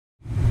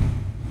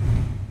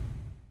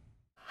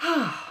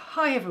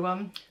Hi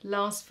everyone,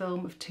 last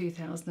film of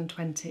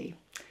 2020.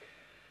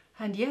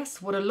 And yes,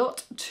 what a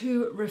lot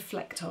to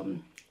reflect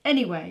on.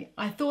 Anyway,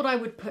 I thought I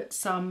would put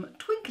some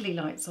twinkly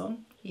lights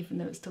on, even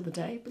though it's still the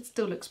day, but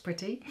still looks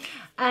pretty.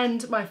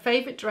 And my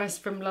favourite dress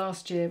from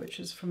last year, which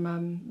was from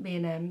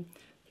M&M.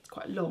 It's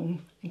quite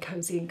long and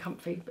cosy and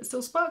comfy, but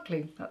still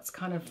sparkly. That's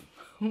kind of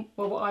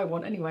well, what I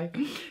want anyway.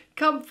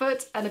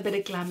 Comfort and a bit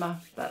of glamour,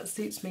 that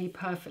suits me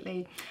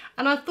perfectly.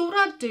 And I thought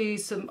I'd do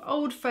some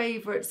old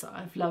favourites that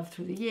I've loved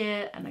through the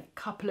year and a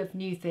couple of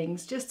new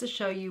things just to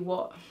show you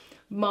what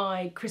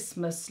my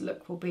Christmas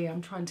look will be.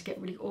 I'm trying to get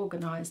really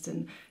organised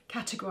and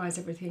categorise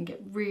everything and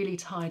get really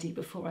tidy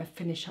before I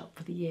finish up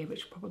for the year,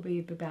 which will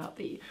probably be about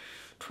the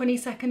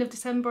 22nd of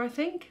December, I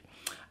think.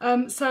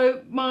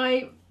 So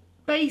my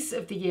base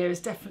of the year is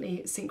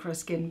definitely Synchro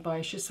Skin by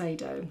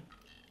Shiseido,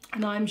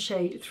 and I'm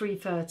shade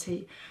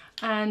 330.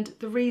 And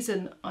the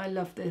reason I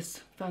love this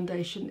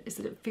foundation is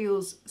that it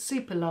feels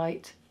super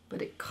light,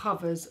 but it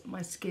covers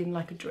my skin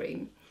like a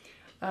dream.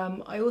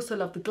 I also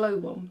love the glow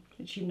one,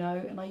 which you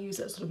know, and I use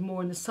that sort of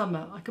more in the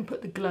summer. I can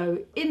put the glow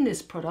in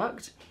this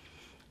product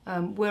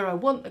where I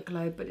want the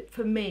glow, but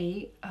for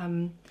me,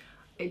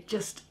 it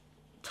just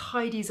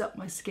tidies up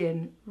my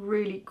skin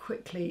really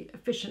quickly,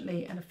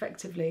 efficiently and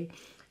effectively,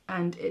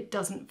 and it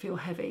doesn't feel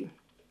heavy.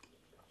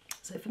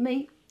 So for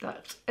me,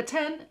 that's a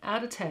 10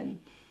 out of 10.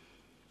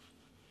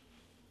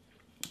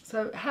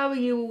 So how are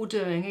you all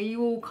doing? Are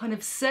you all kind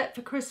of set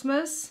for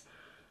Christmas?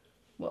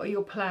 What are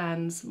your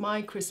plans?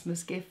 My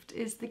Christmas gift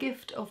is the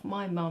gift of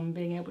my mum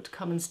being able to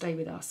come and stay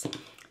with us,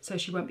 so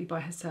she won't be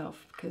by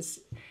herself, because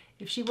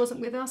if she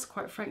wasn't with us,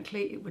 quite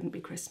frankly, it wouldn't be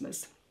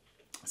Christmas.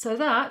 So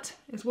that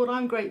is what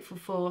I'm grateful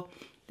for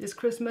this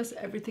Christmas.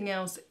 Everything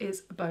else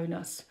is a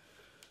bonus,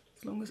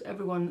 as long as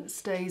everyone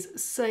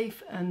stays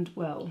safe and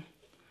well.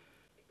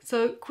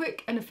 So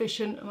quick and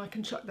efficient, and I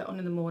can chuck that on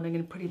in the morning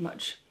and pretty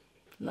much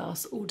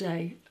lasts all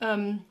day.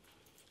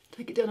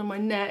 Take it down on my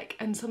neck,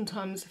 and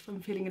sometimes if I'm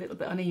feeling a little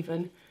bit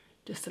uneven,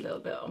 just a little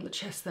bit on the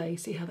chest there. You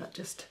see how that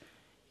just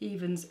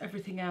evens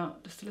everything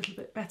out just a little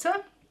bit better.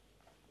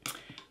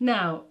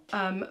 Now,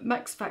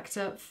 Max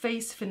Factor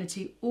Face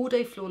Affinity All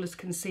Day Flawless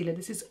Concealer.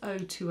 This is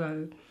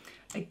 020.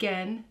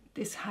 Again,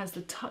 this has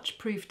the touch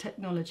proof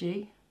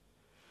technology.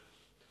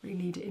 Really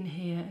need it in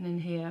here and in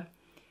here,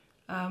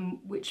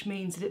 which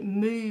means that it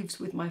moves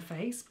with my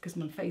face, because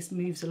my face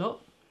moves a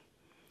lot,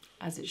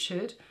 as it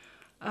should.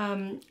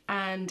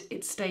 And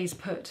it stays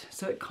put,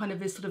 so it kind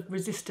of is sort of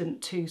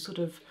resistant to sort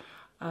of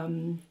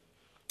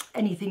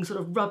anything sort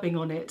of rubbing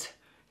on it.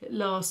 It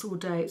lasts all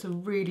day. It's a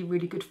really,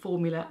 really good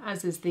formula,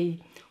 as is the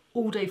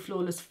All Day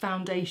Flawless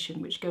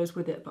foundation, which goes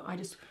with it, but I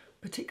just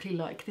particularly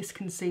like this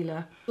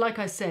concealer. Like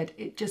I said,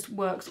 it just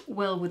works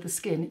well with the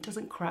skin. It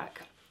doesn't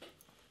crack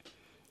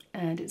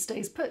and it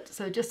stays put.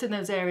 So just in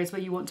those areas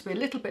where you want to be a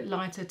little bit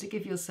lighter, to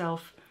give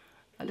yourself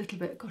a little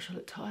bit, gosh, I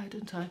look tired,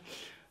 don't I?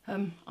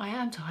 I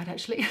am tired,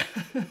 actually.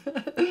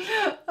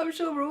 I'm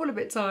sure we're all a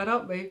bit tired,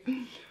 aren't we?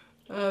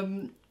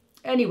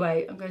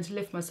 Anyway, I'm going to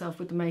lift myself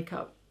with the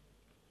makeup.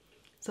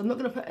 So I'm not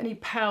going to put any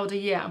powder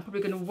yet. I'm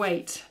probably going to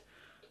wait.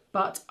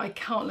 But I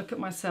can't look at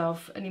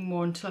myself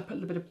anymore until I put a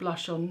little bit of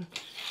blush on,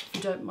 if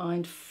you don't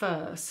mind,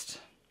 first.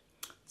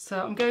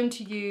 So I'm going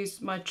to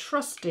use my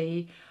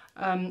trusty,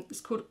 it's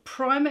called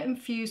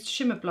Primer-Infused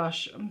Shimmer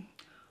Blush.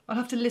 I'll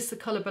have to list the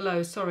colour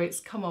below. Sorry, it's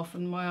come off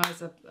and my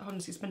eyes are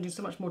honestly spending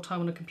so much more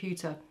time on a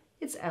computer.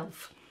 It's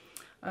ELF.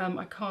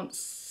 I can't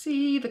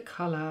see the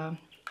colour.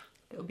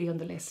 It'll be on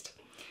the list.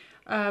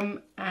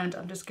 And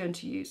I'm just going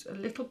to use a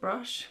little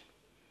brush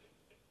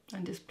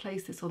and just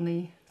place this on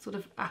the sort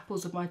of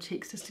apples of my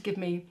cheeks, just to give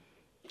me,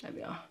 there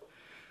we are,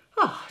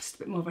 just a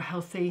bit more of a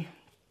healthy,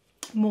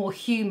 more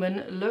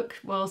human look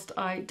whilst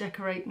I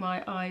decorate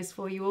my eyes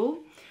for you all.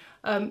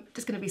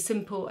 Just going to be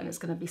simple, and it's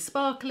going to be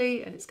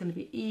sparkly, and it's going to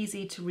be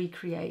easy to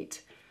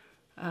recreate.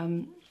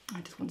 I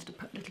just wanted to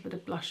put a little bit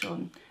of blush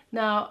on.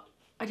 Now,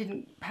 I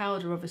didn't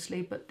powder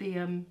obviously, but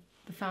the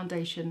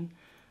foundation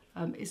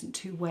isn't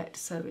too wet,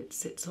 so it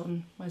sits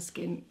on my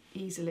skin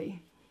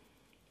easily.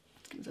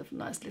 Give myself a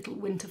nice little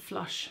winter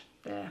flush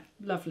there,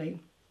 lovely.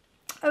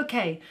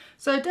 Okay,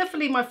 so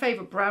definitely my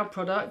favourite brow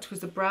product was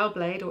the Brow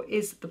Blade, or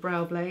is the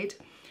Brow Blade,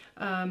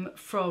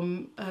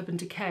 from Urban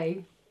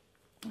Decay.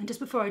 And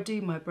just before I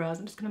do my brows,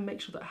 I'm just going to make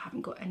sure that I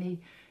haven't got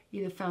any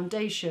either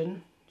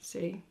foundation,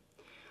 see,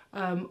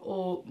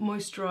 or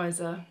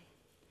moisturiser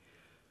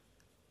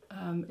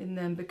in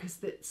them,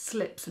 because it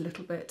slips a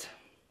little bit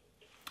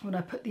when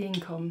I put the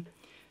ink on.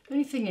 The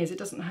only thing is, it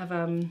doesn't have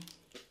a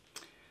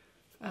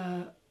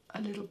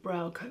little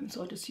brow comb,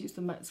 so I'll just use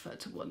the Max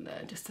Factor one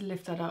there just to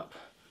lift that up.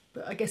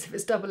 But I guess if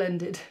it's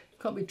double-ended, it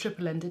can't be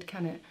triple-ended,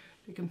 can it?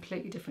 Be a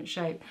completely different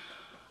shape.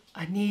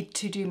 I need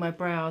to do my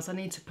brows. I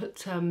need to put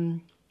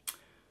some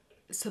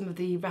of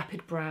the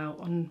Rapid Brow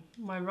on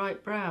my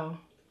right brow,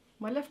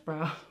 my left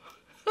brow.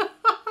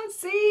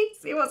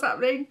 see what's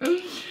happening?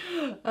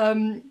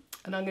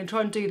 And I'm going to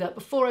try and do that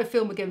before I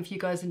film again for you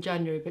guys in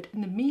January. But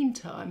in the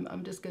meantime,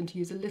 I'm just going to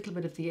use a little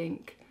bit of the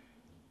ink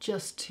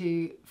just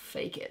to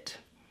fake it.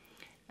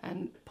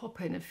 and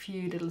pop in a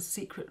few little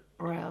secret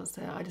brows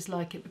there. I just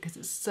like it because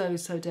it's so,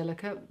 so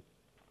delicate.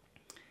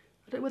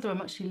 I don't know whether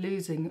I'm actually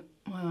losing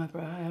my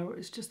eyebrow hair or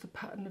it's just the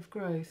pattern of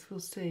growth, we'll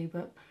see,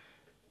 but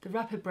the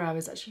Rapid Brow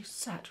is actually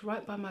sat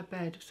right by my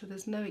bed, so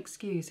there's no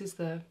excuse, is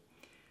there?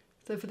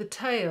 So for the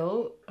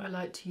tail, I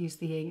like to use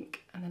the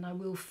ink, and then I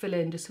will fill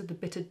in just with a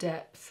bit of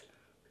depth.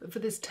 But for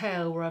this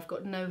tail where I've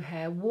got no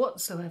hair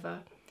whatsoever,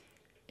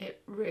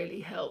 it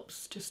really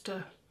helps just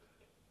to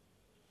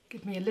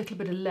give me a little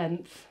bit of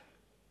length,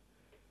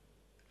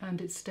 and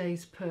it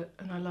stays put.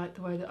 And I like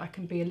the way that I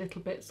can be a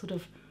little bit sort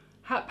of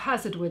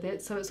haphazard with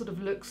it, so it sort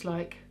of looks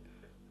like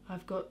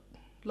I've got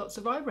lots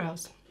of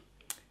eyebrows,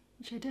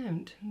 which I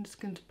don't. I'm just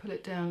going to pull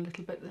it down a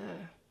little bit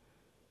there.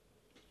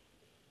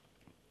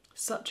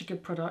 Such a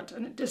good product,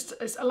 and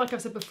it's like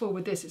I've said before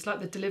with this, it's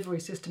like the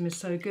delivery system is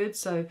so good,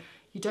 so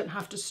you don't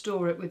have to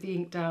store it with the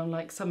ink down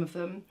like some of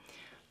them.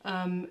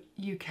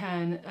 You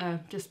can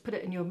just put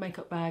it in your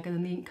makeup bag and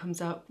then the ink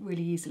comes out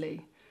really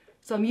easily.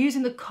 So I'm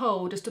using the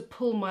kohl just to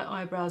pull my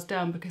eyebrows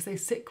down because they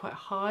sit quite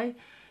high in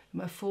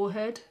my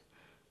forehead.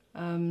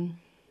 So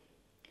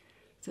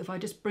if I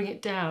just bring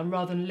it down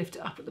rather than lift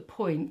it up at the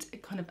point,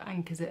 it kind of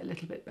anchors it a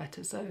little bit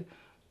better. So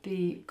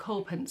the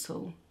kohl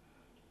pencil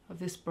of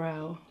this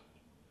brow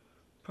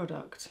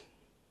product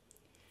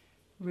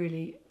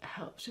really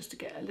helps just to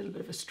get a little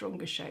bit of a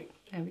stronger shape.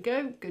 There we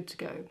go, good to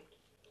go.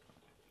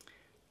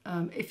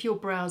 If your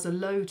brows are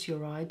low to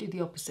your eye, do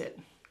the opposite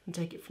and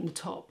take it from the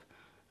top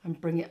and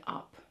bring it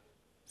up.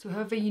 So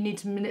however you need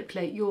to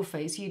manipulate your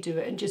face, you do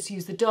it, and just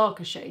use the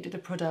darker shade of the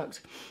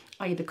product,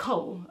 i.e. the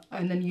kohl,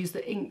 and then use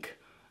the ink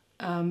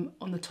on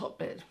the top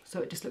bit,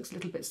 so it just looks a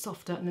little bit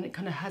softer, and then it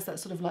kind of has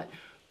that sort of like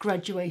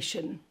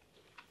graduation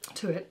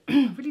to it.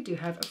 I really do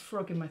have a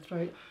frog in my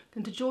throat.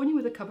 I'm going to join you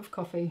with a cup of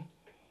coffee.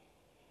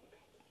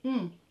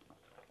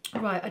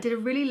 Right, I did a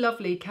really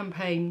lovely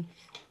campaign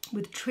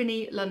with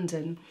Trini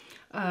London,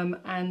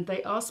 and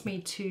they asked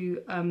me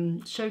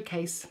to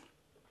showcase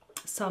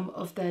some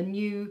of their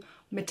new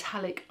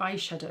metallic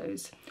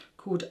eyeshadows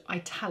called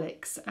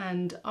Italics,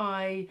 and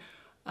I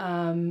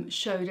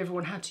showed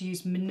everyone how to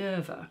use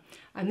Minerva,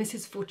 and this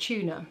is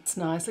Fortuna. It's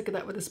nice, look at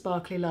that with the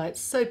sparkly lights,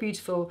 so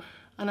beautiful,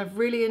 and I've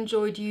really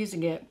enjoyed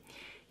using it.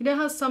 You know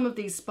how some of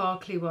these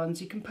sparkly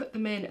ones, you can put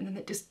them in and then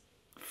it just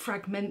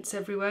fragments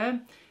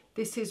everywhere?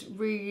 This is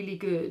really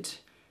good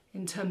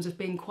in terms of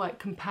being quite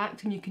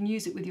compact, and you can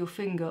use it with your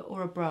finger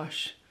or a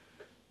brush.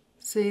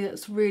 See,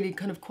 that's really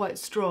kind of quite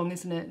strong,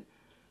 isn't it?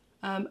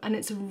 And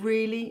it's a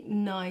really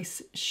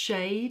nice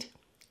shade.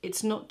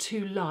 It's not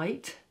too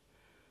light,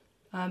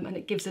 and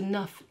it gives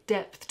enough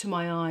depth to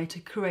my eye to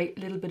create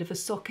a little bit of a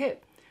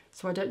socket,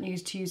 so I don't need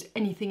to use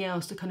anything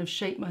else to kind of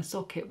shape my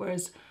socket,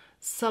 whereas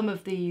some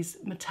of these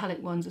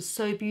metallic ones are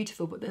so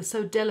beautiful, but they're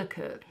so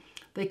delicate,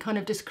 they kind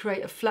of just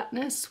create a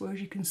flatness,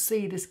 whereas you can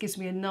see this gives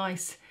me a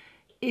nice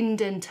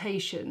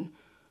indentation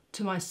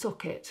to my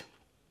socket.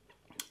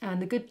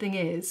 And the good thing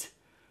is,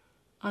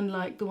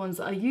 unlike the ones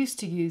that I used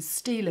to use,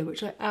 Stila,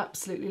 which I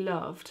absolutely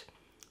loved,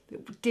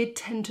 it did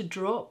tend to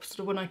drop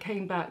sort of when I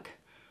came back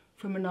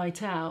from a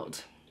night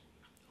out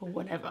or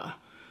whatever,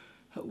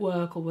 at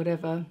work or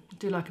whatever,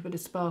 do like a bit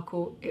of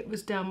sparkle, it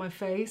was down my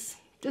face.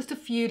 Just a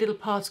few little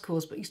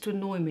particles, but it used to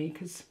annoy me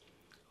because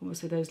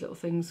obviously those little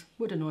things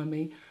would annoy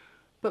me.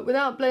 But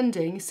without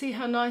blending, see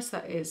how nice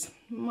that is.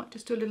 I might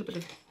just do a little bit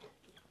of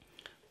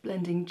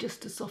blending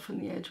just to soften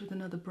the edge with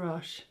another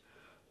brush.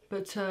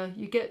 But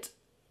you get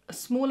a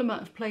small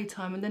amount of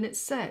playtime and then it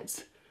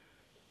sets.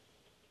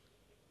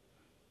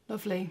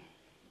 Lovely.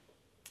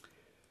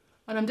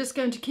 And I'm just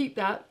going to keep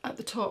that at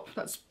the top.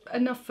 That's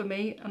enough for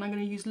me. And I'm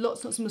going to use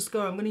lots of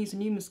mascara. I'm going to use a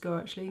new mascara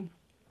actually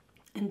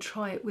and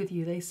try it with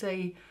you. They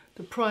say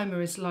the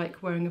primer is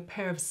like wearing a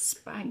pair of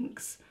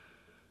Spanx.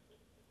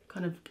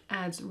 Kind of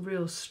adds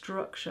real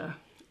structure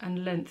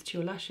and length to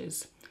your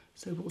lashes.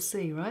 So we'll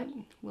see, right?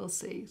 We'll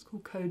see. It's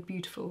called Code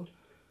Beautiful.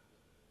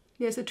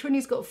 Yeah, so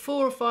Trini's got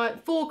four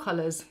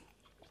colours.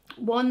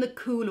 One, the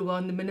cooler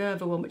one, the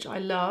Minerva one, which I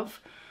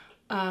love.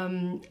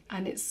 And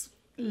it's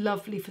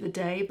lovely for the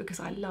day because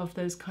I love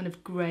those kind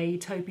of grey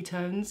taupey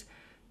tones.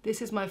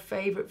 This is my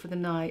favourite for the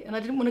night. And I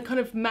didn't want to kind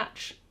of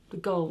match the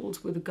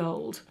gold with the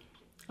gold.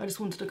 I just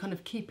wanted to kind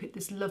of keep it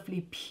this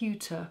lovely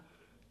pewter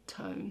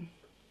tone.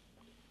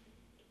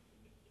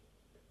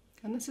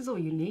 And this is all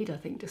you need, I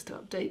think, just to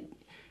update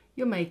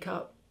your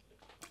makeup.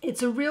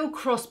 It's a real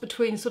cross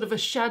between sort of a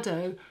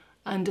shadow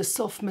and a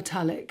soft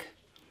metallic.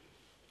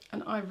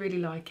 And I really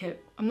like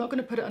it. I'm not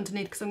going to put it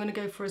underneath because I'm going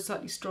to go for a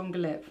slightly stronger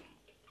lip.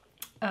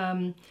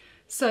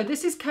 So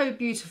this is Code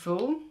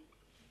Beautiful.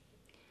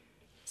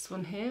 This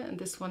one here and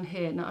this one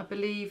here. Now I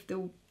believe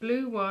the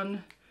blue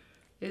one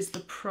is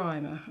the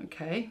primer.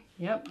 Okay,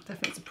 yep,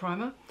 definitely it's a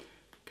primer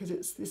because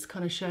it's this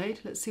kind of shade.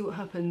 Let's see what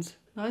happens.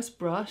 Nice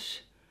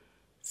brush,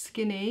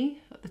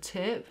 skinny at the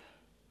tip.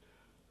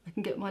 I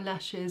can get my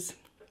lashes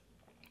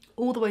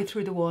all the way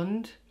through the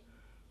wand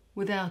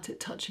without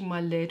it touching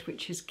my lid,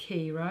 which is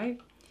key, right?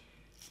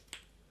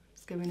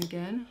 Let's go in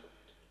again.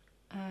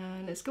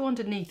 And let's go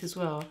underneath as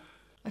well.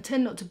 I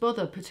tend not to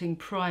bother putting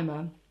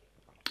primer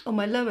on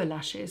my lower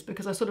lashes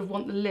because I sort of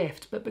want the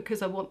lift, but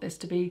because I want this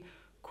to be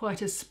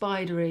quite a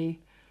spidery,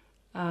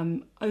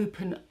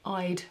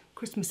 open-eyed,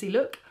 Christmassy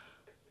look,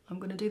 I'm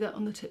going to do that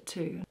on the tip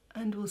too.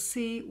 And we'll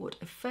see what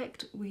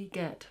effect we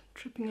get.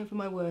 Tripping over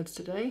my words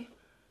today.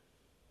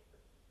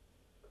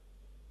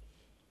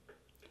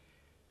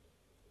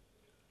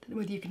 Don't know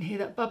whether you can hear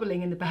that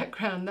bubbling in the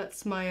background.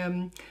 That's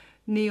my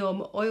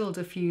neon oil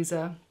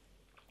diffuser.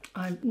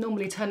 I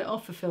normally turn it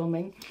off for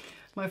filming.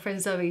 My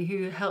friend Zoe,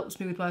 who helps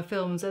me with my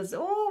films, says,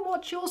 "Oh,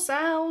 what's your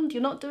sound?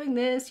 You're not doing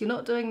this, you're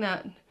not doing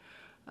that."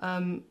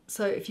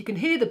 So if you can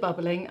hear the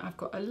bubbling, I've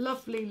got a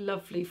lovely,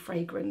 lovely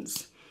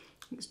fragrance.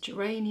 It's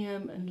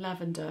geranium and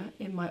lavender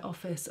in my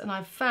office, and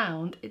I've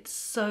found it's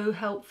so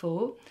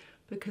helpful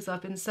because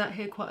I've been sat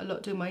here quite a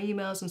lot doing my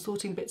emails and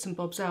sorting bits and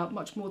bobs out,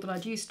 much more than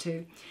I'd used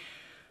to.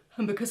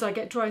 And because I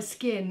get dry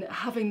skin,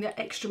 having the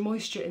extra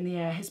moisture in the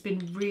air has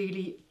been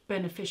really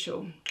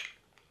beneficial.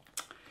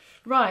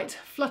 Right,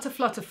 flutter,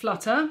 flutter,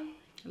 flutter.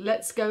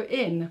 Let's go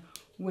in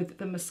with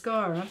the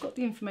mascara. I've got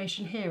the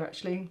information here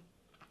actually.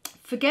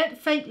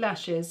 Forget fake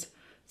lashes.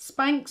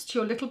 Spanx to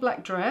your little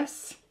black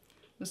dress.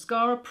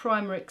 Mascara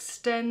primer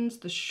extends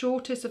the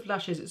shortest of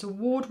lashes. Its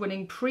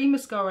award-winning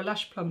pre-mascara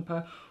lash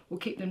plumper will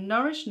keep them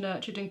nourished,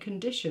 nurtured and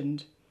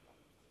conditioned.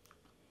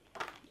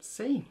 Let's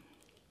see.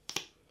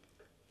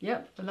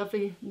 Yep, a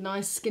lovely,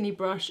 nice skinny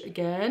brush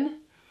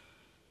again.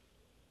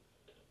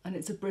 And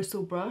it's a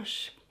bristle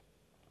brush.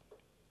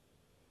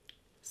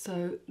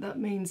 So that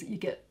means that you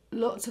get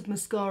lots of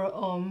mascara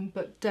on,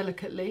 but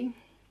delicately.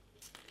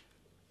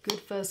 Good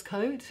first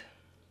coat.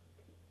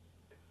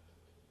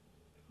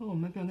 Oh,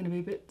 maybe I'm going to be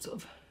a bit sort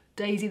of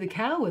Daisy the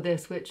cow with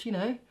this, which, you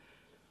know,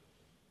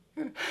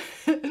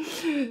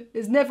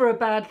 is never a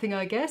bad thing,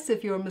 I guess,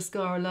 if you're a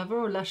mascara lover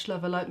or lash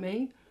lover like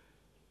me.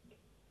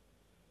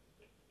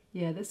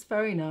 Yeah, that's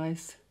very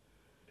nice.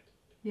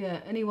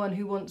 Yeah, anyone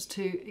who wants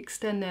to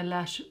extend their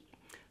lash.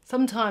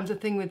 Sometimes the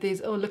thing with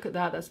these, oh, look at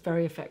that, that's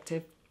very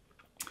effective.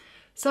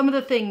 Some of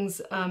the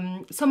things,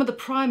 some of the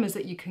primers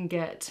that you can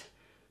get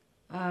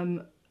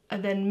and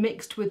then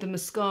mixed with the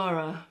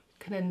mascara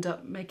can end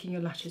up making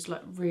your lashes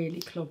like really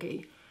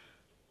cloggy.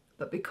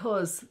 But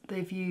because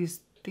they've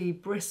used the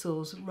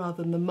bristles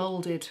rather than the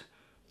moulded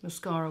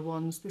mascara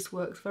ones, this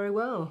works very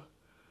well.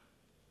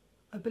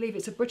 I believe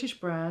it's a British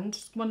brand.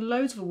 It's won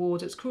loads of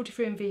awards. It's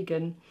cruelty-free and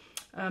vegan.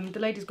 The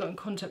lady's got in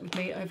contact with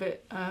me over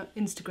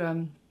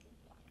Instagram.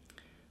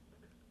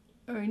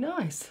 Very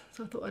nice.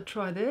 So I thought I'd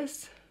try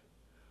this.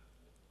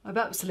 I've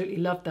absolutely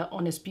loved that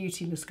Honest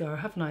Beauty mascara,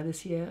 haven't I,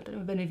 this year? I don't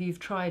know if any of you have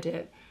tried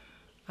it.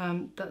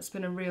 That's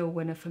been a real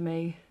winner for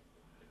me.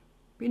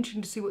 Be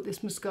interesting to see what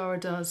this mascara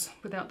does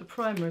without the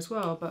primer as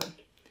well, but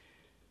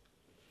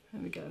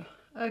there we go.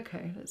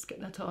 Okay, let's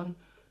get that on.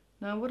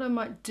 Now what I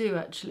might do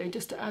actually,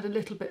 just to add a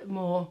little bit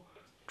more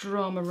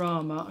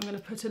drama-rama, I'm going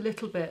to put a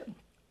little bit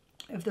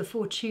of the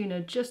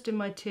Fortuna just in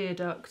my tear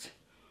duct.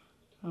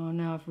 Oh,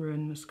 now I've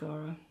ruined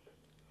mascara.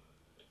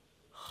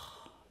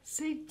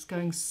 See, it's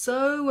going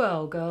so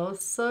well,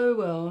 girls, so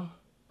well.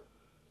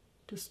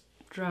 Just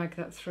drag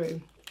that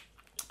through.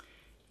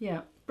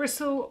 Yeah,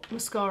 bristle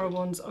mascara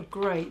ones are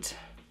great,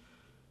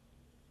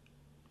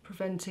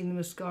 preventing the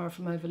mascara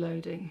from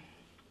overloading.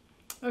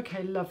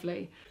 Okay,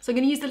 lovely. So I'm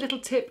going to use the little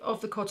tip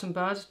of the cotton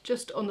bud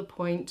just on the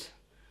point,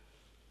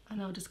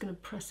 and I'm just going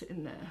to press it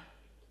in there.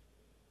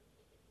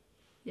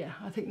 Yeah,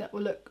 I think that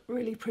will look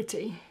really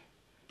pretty.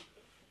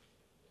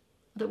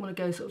 I don't want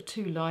to go sort of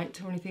too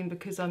light or anything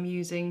because I'm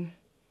using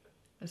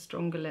a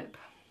stronger lip.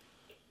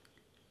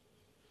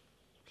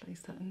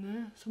 Place that in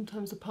there.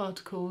 Sometimes the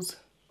particles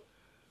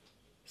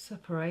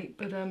separate,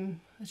 but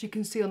as you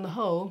can see on the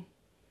whole,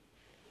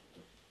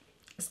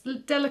 it's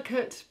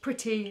delicate,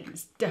 pretty,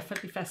 it's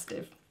definitely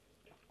festive.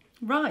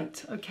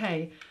 Right,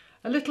 okay,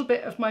 a little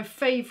bit of my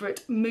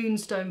favourite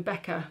Moonstone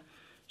Becca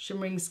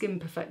Shimmering Skin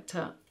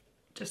Perfector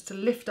just to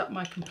lift up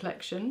my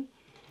complexion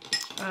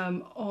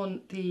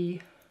on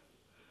the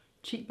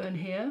cheekbone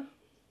here.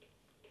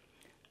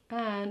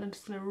 And I'm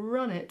just going to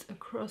run it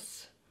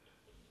across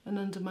and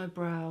under my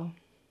brow.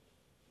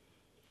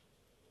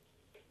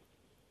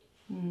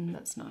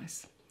 That's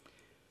nice.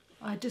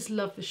 I just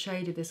love the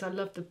shade of this. I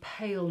love the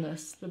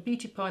paleness. The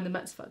Beauty Pie and the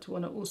Matte Factor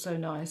one are also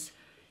nice.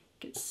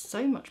 Get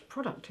so much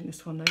product in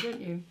this one though,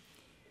 don't you?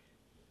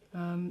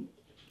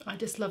 I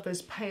just love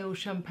those pale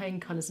champagne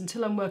colours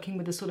until I'm working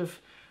with a sort of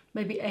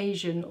maybe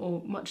Asian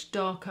or much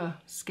darker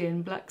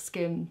skin, black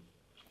skin.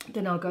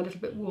 Then I'll go a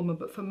little bit warmer,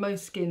 but for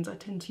most skins I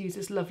tend to use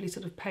this lovely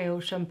sort of pale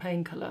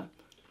champagne colour.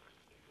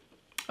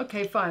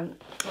 Okay, fine.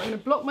 So I'm going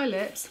to block my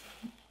lips.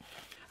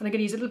 And I'm going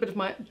to use a little bit of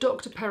my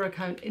Dr.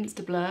 Perricone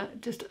Insta Blur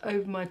just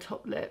over my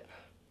top lip.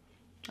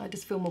 I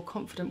just feel more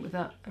confident with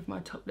that over my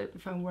top lip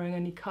if I'm wearing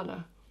any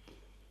colour.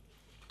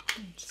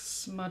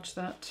 Just smudge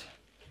that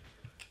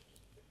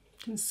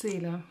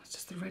concealer. It's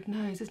just the red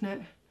nose, isn't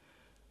it?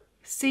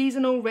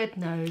 Seasonal red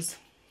nose.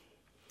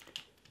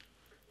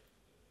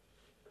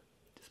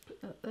 Just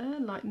put that there,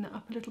 lighten that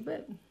up a little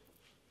bit.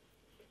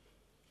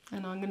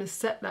 And I'm going to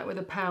set that with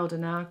a powder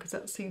now because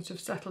that seems to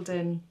have settled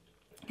in.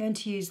 I'm going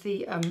to use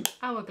the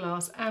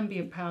Hourglass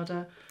Ambient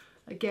Powder.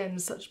 Again,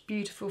 such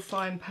beautiful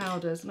fine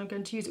powders, and I'm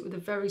going to use it with a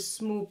very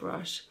small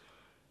brush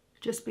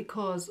just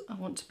because I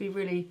want to be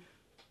really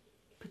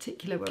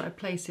particular where I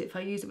place it. If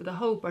I use it with a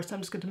whole brush,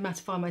 I'm just going to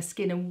mattify my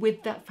skin, and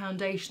with that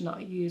foundation that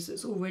I use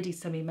that's already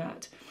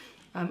semi-matte,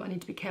 I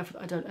need to be careful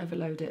that I don't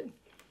overload it.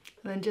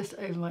 And then just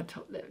over my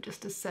top lip,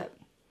 just to set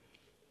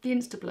the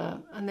Insta-Blur.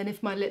 And then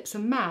if my lips are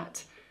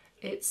matte,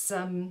 it's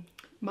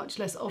much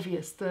less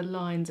obvious, the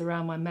lines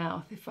around my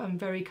mouth. If I'm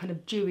very kind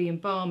of dewy and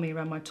balmy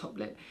around my top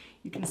lip,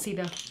 you can see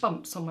the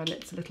bumps on my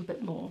lips a little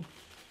bit more.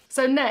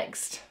 So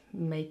next,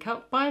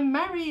 makeup by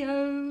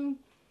Mario.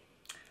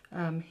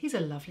 He's a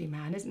lovely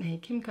man, isn't he?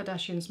 Kim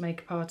Kardashian's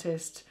makeup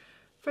artist.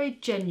 Very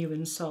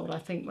genuine soul, I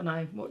think, when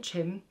I watch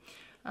him.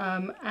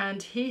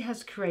 And he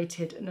has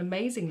created an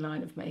amazing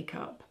line of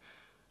makeup.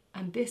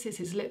 And this is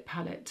his lip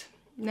palette.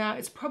 Now,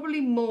 it's probably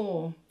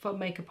more for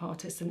makeup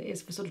artists than it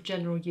is for sort of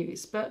general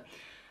use, but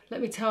let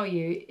me tell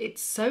you,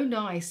 it's so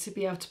nice to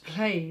be able to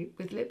play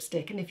with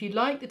lipstick. And if you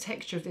like the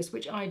texture of this,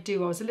 which I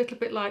do, I was a little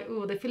bit like,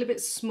 oh, they feel a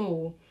bit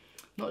small.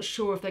 Not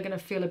sure if they're going to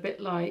feel a bit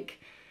like,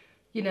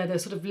 you know,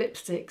 those sort of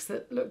lipsticks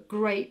that look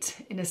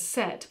great in a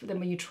set, but then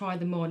when you try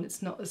them on,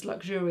 it's not as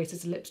luxurious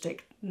as a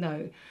lipstick.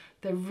 No,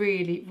 they're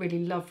really,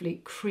 really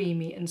lovely,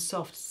 creamy and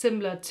soft,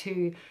 similar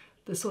to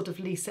the sort of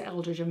Lisa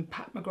Eldridge and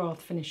Pat McGrath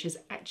finishes,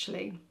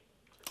 actually.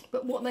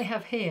 But what they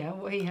have here,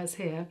 what he has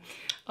here,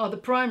 are the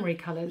primary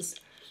colours.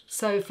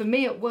 So for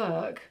me at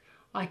work,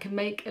 I can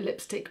make a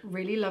lipstick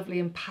really lovely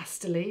and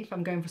pastel-y if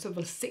I'm going for sort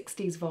of a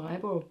 60s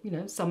vibe or, you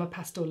know, summer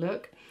pastel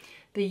look.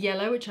 The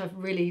yellow, which I've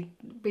really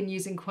been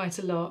using quite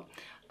a lot,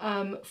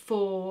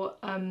 for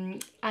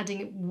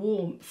adding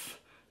warmth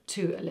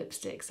to a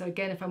lipstick. So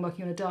again, if I'm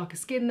working on a darker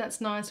skin,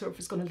 that's nice, or if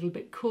it's gone a little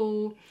bit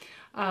cool.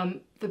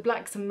 The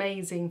black's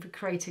amazing for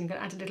creating. I'm going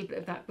to add a little bit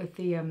of that with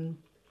the...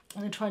 I'm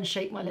going to try and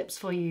shape my lips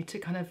for you to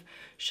kind of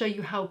show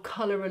you how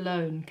colour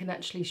alone can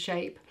actually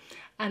shape.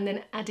 And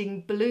then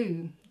adding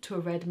blue to a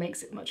red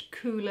makes it much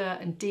cooler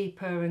and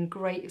deeper and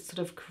great sort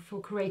of for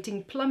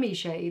creating plummy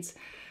shades.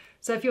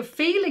 So if you're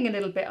feeling a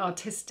little bit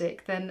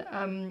artistic,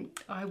 then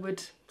I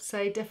would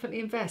say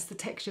definitely invest. The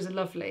textures are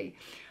lovely.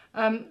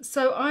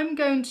 So I'm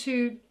going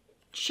to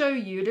show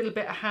you a little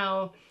bit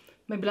how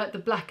maybe like the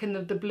black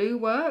and the blue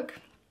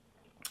work.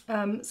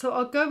 So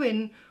I'll go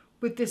in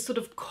with this sort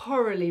of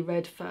corally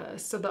red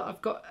first, so that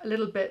I've got a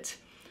little bit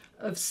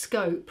of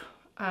scope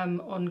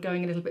on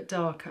going a little bit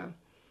darker.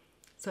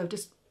 So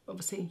just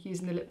obviously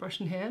using the lip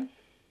brush in here.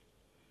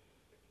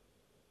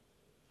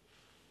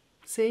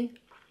 See?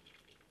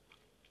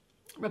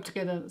 Rub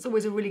together. It's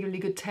always a really, really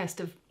good test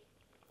of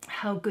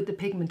how good the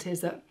pigment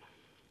is, that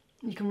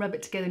you can rub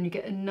it together and you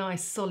get a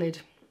nice solid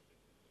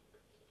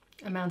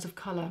amount of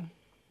colour.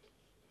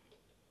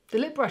 The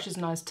lip brush is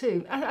nice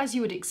too, as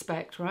you would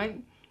expect,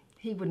 right?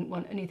 He wouldn't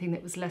want anything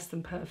that was less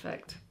than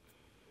perfect.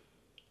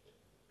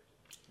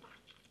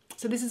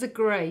 So this is a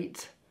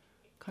great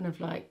kind of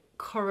like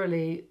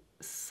corally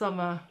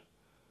summer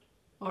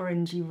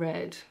orangey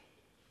red.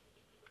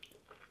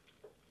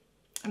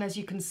 And as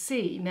you can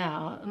see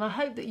now, and I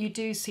hope that you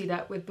do see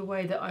that with the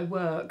way that I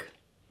work,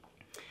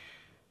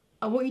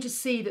 I want you to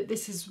see that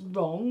this is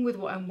wrong with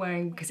what I'm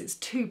wearing because it's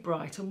too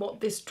bright, and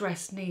what this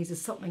dress needs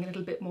is something a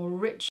little bit more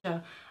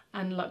richer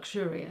and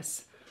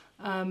luxurious.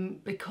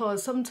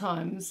 Because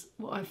sometimes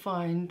what I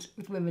find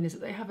with women is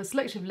that they have a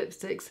selection of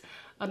lipsticks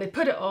and they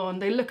put it on,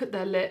 they look at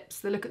their lips,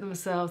 they look at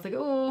themselves, they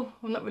go, oh,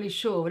 I'm not really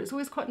sure. But it's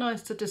always quite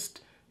nice to just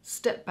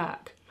step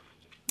back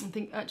and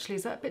think, actually,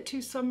 is that a bit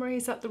too summery?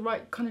 Is that the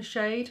right kind of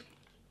shade?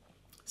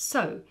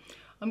 So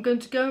I'm going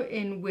to go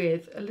in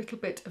with a little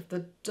bit of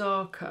the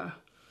darker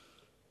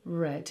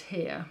red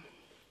here,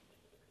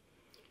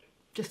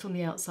 just on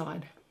the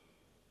outside.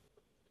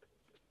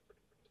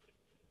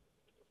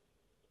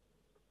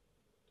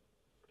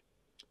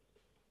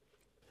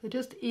 So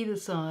just either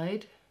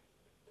side,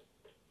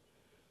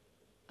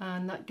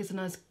 and that gives a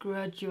nice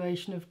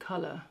graduation of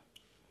colour.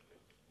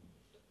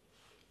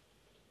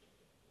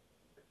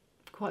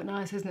 Quite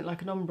nice, isn't it?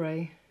 Like an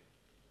ombre.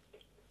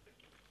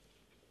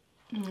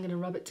 I'm going to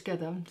rub it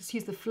together. Just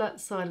use the flat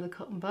side of the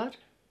cotton bud.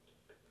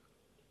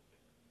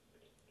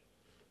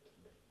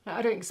 Now,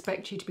 I don't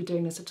expect you to be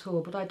doing this at all,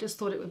 but I just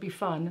thought it would be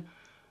fun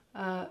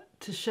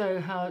to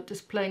show how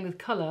just playing with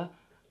colour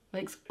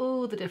makes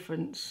all the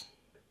difference.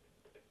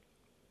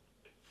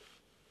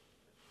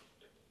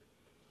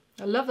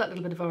 I love that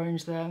little bit of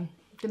orange there. I'm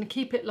going to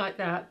keep it like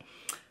that.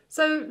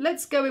 So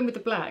let's go in with the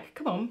black.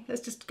 Come on,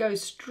 let's just go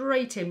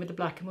straight in with the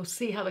black and we'll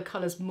see how the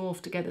colours morph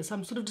together. So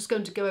I'm sort of just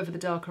going to go over the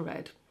darker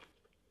red.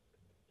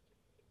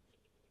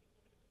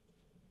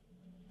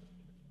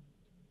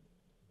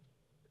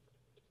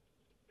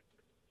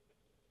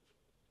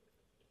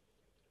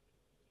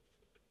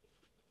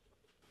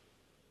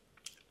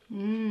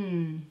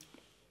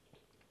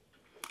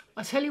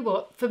 I tell you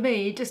what, for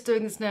me, just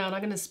doing this now, and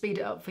I'm going to speed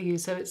it up for you,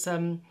 so it's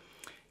you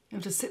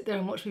have to sit there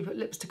and watch me put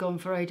lipstick on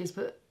for ages,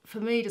 but for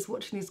me, just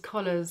watching these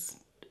colours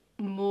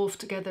morph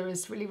together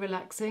is really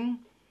relaxing.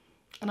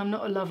 And I'm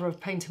not a lover of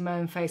painting my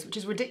own face, which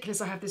is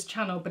ridiculous. I have this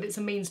channel, but it's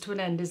a means to an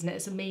end, isn't it?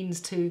 It's a means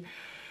to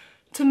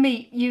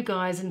meet you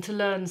guys and to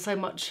learn so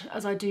much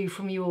as I do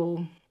from you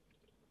all.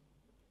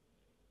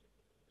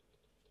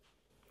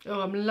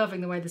 Oh, I'm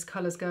loving the way this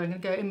colour's going. I'm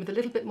going to go in with a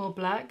little bit more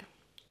black.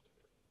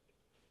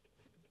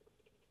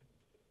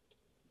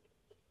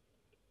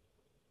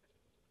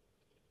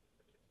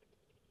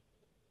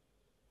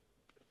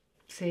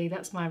 See,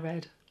 that's my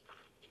red.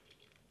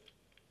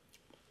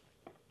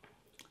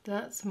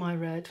 That's my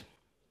red.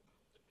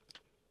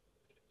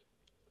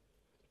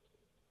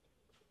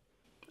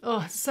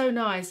 Oh, it's so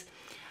nice.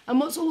 And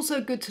what's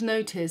also good to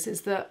notice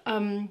is that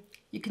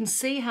you can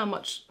see how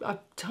much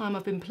time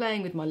I've been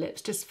playing with my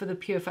lips, just for the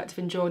pure fact of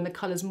enjoying the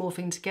colours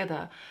morphing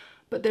together.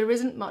 But there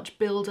isn't much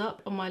build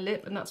up on my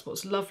lip, and that's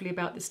what's lovely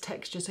about this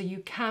texture. So you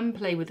can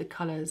play with the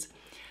colours.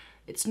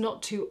 It's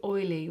not too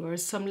oily,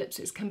 whereas some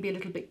lipsticks can be a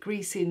little bit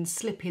greasy and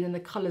slippy and the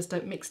colours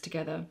don't mix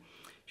together.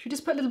 Should we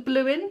just put a little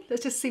blue in?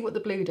 Let's just see what the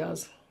blue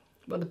does.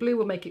 Well, the blue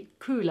will make it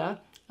cooler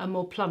and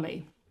more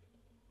plummy.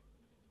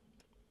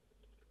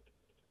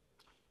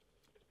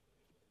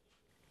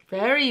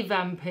 Very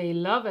vampy,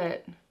 love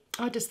it.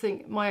 I just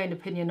think my own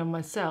opinion on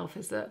myself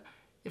is that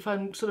if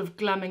I'm sort of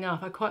glamming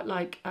up, I quite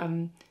like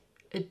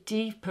a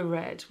deeper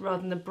red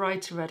rather than a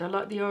brighter red. I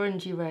like the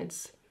orangey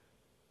reds.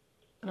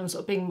 And I'm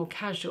sort of being more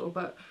casual,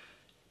 but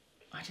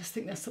I just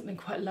think there's something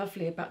quite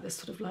lovely about this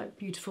sort of like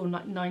beautiful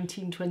like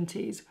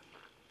 1920s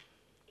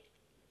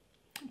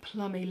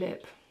plummy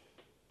lip.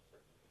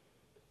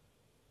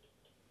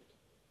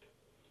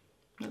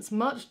 That's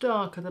much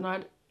darker than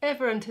I'd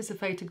ever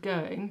anticipated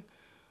going.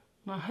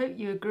 And I hope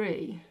you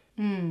agree.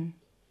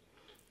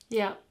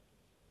 Yeah,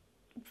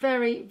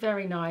 very,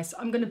 very nice.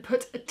 I'm going to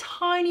put a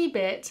tiny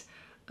bit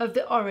of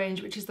the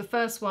orange, which is the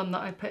first one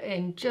that I put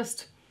in,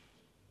 just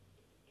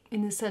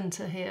in the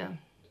centre here.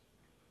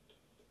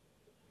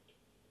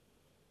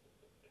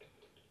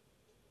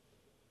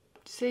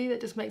 See,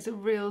 that just makes a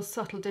real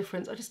subtle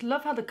difference. I just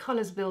love how the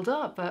colours build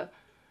up, but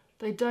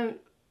they don't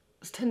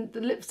tend,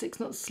 the lipstick's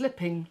not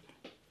slipping.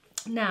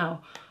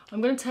 Now,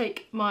 I'm going to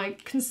take my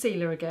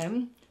concealer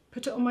again,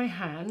 put it on my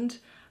hand,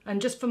 and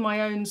just for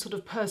my own sort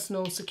of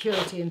personal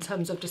security in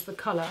terms of just the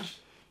colour,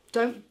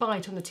 don't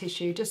bite on the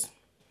tissue, just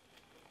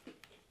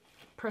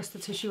press the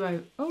tissue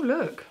out. Oh,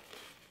 look.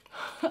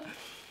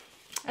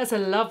 That's a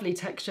lovely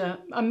texture.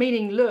 I'm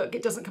meaning, look,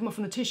 it doesn't come off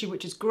on the tissue,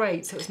 which is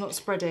great, so it's not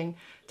spreading.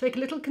 Take a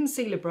little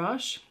concealer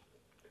brush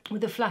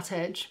with a flat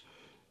edge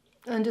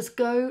and just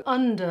go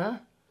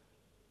under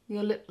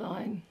your lip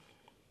line.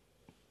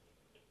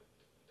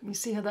 You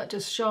see how that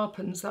just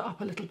sharpens that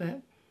up a little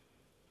bit.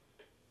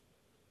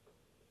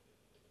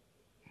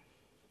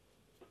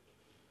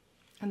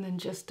 And then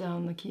just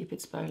down the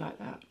Cupid's bow like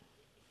that.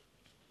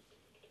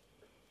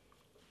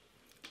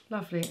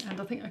 Lovely, and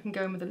I think I can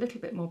go in with a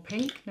little bit more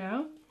pink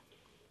now.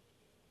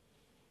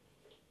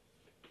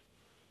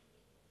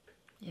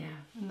 Yeah,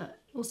 and that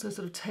also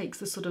sort of takes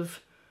the sort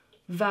of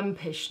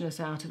vampishness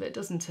out of it,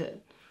 doesn't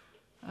it?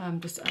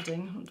 Just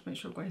adding, I want to make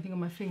sure I've got anything on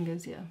my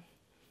fingers, yeah.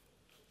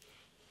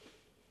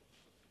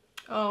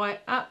 Oh, I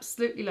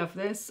absolutely love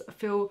this. I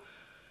feel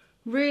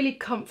really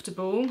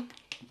comfortable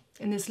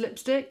in this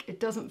lipstick. It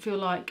doesn't feel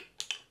like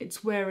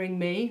it's wearing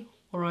me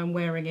or I'm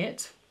wearing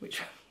it,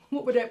 which way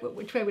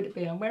would it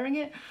be? I'm wearing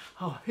it?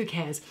 Oh, who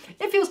cares?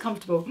 It feels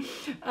comfortable.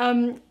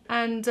 Yeah,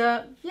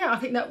 I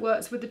think that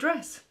works with the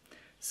dress.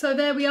 So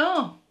there we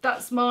are.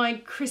 That's my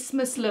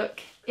Christmas look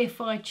if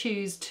I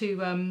choose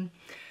to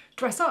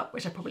dress up,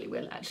 which I probably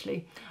will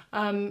actually.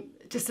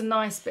 Just a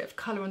nice bit of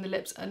colour on the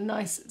lips and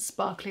nice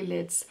sparkly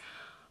lids.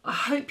 I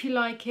hope you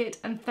like it,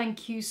 and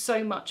thank you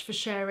so much for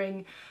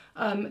sharing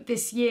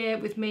this year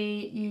with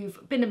me.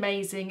 You've been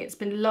amazing. It's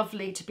been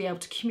lovely to be able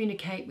to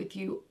communicate with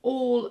you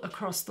all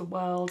across the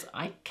world.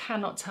 I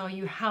cannot tell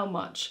you how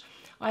much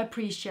I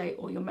appreciate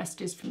all your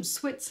messages from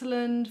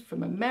Switzerland,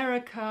 from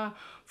America,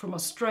 from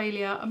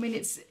Australia. I mean,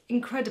 it's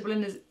incredible,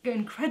 and it's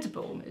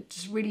incredible. It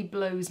just really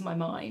blows my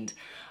mind.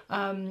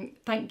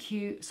 Thank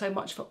you so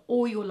much for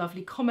all your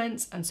lovely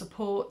comments and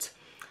support.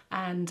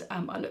 And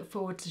I look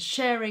forward to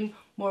sharing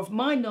more of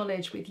my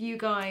knowledge with you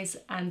guys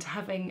and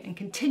having and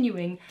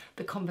continuing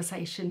the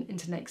conversation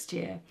into next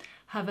year.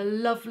 Have a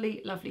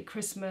lovely, lovely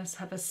Christmas.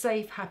 Have a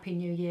safe, happy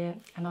New Year,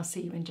 and I'll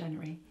see you in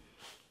January.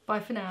 Bye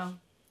for now.